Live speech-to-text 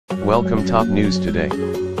Welcome top news today.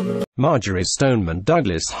 Marjory Stoneman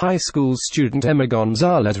Douglas High School student Emma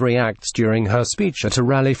Gonzalez reacts during her speech at a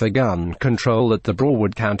rally for gun control at the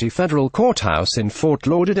Broward County Federal Courthouse in Fort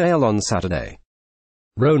Lauderdale on Saturday.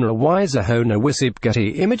 Rhona Wiserhona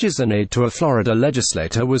Getty Images. An aide to a Florida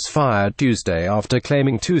legislator was fired Tuesday after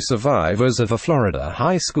claiming two survivors of a Florida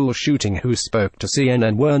high school shooting who spoke to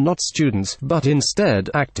CNN were not students, but instead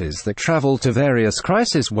actors that travel to various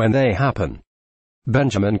crises when they happen.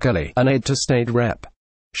 Benjamin Kelly, an aide to State Rep.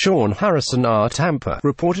 Sean Harrison R. Tampa,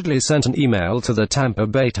 reportedly sent an email to the Tampa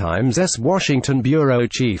Bay Times' Washington bureau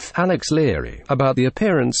chief, Alex Leary, about the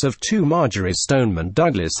appearance of two Marjory Stoneman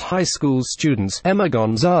Douglas High School students, Emma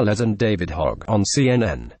Gonzalez and David Hogg, on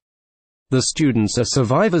CNN. The students are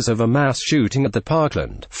survivors of a mass shooting at the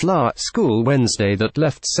Parkland, Florida school Wednesday that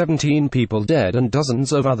left 17 people dead and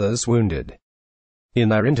dozens of others wounded. In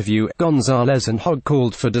their interview, Gonzalez and Hogg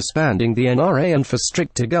called for disbanding the NRA and for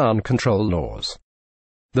stricter gun control laws.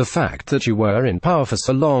 The fact that you were in power for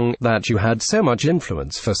so long, that you had so much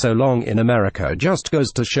influence for so long in America just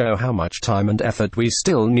goes to show how much time and effort we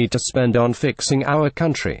still need to spend on fixing our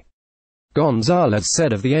country. Gonzalez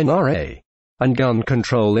said of the NRA. And gun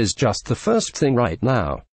control is just the first thing right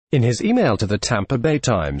now. In his email to the Tampa Bay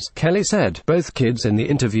Times, Kelly said, both kids in the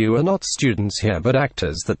interview are not students here but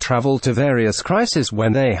actors that travel to various crises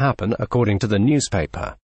when they happen, according to the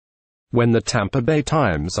newspaper. When the Tampa Bay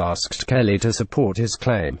Times asked Kelly to support his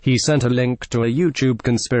claim, he sent a link to a YouTube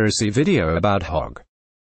conspiracy video about Hogg.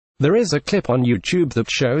 There is a clip on YouTube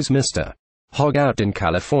that shows Mr. Hogg out in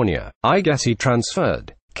California. I guess he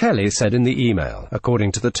transferred, Kelly said in the email,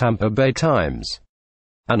 according to the Tampa Bay Times.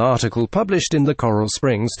 An article published in the Coral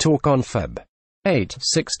Springs Talk on Feb. 8,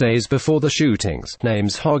 6 days before the shootings,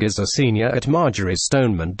 names Hogg as a senior at Marjory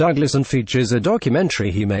Stoneman Douglas and features a documentary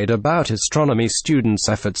he made about astronomy students'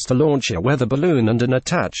 efforts to launch a weather balloon and an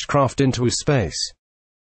attached craft into space.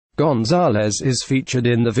 Gonzalez is featured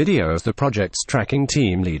in the video as the project's tracking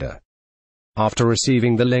team leader. After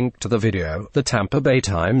receiving the link to the video, the Tampa Bay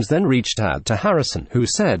Times then reached out to Harrison, who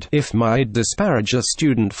said, "If my aide disparage a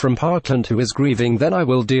student from Parkland who is grieving, then I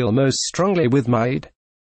will deal most strongly with my aide."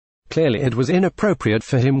 Clearly it was inappropriate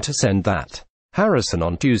for him to send that. Harrison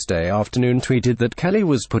on Tuesday afternoon tweeted that Kelly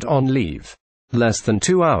was put on leave. Less than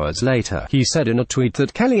 2 hours later, he said in a tweet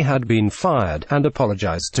that Kelly had been fired, and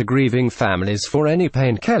apologized to grieving families for any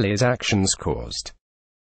pain Kelly's actions caused.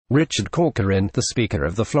 Richard Corcoran, the Speaker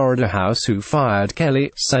of the Florida House who fired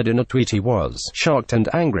Kelly, said in a tweet he was shocked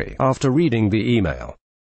and angry after reading the email.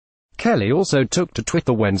 Kelly also took to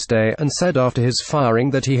Twitter Wednesday and said after his firing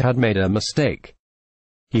that he had made a mistake.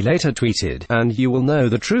 He later tweeted, "And you will know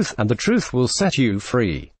the truth, and the truth will set you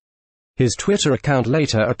free." His Twitter account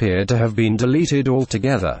later appeared to have been deleted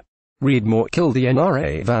altogether. Read more. Kill the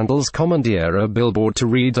NRA. Vandals commandeer a billboard to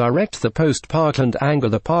redirect the post-Parkland anger.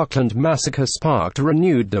 The Parkland massacre sparked a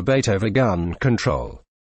renewed debate over gun control.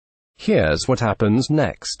 Here's what happens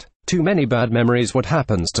next. Too many bad memories. What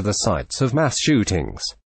happens to the sites of mass shootings?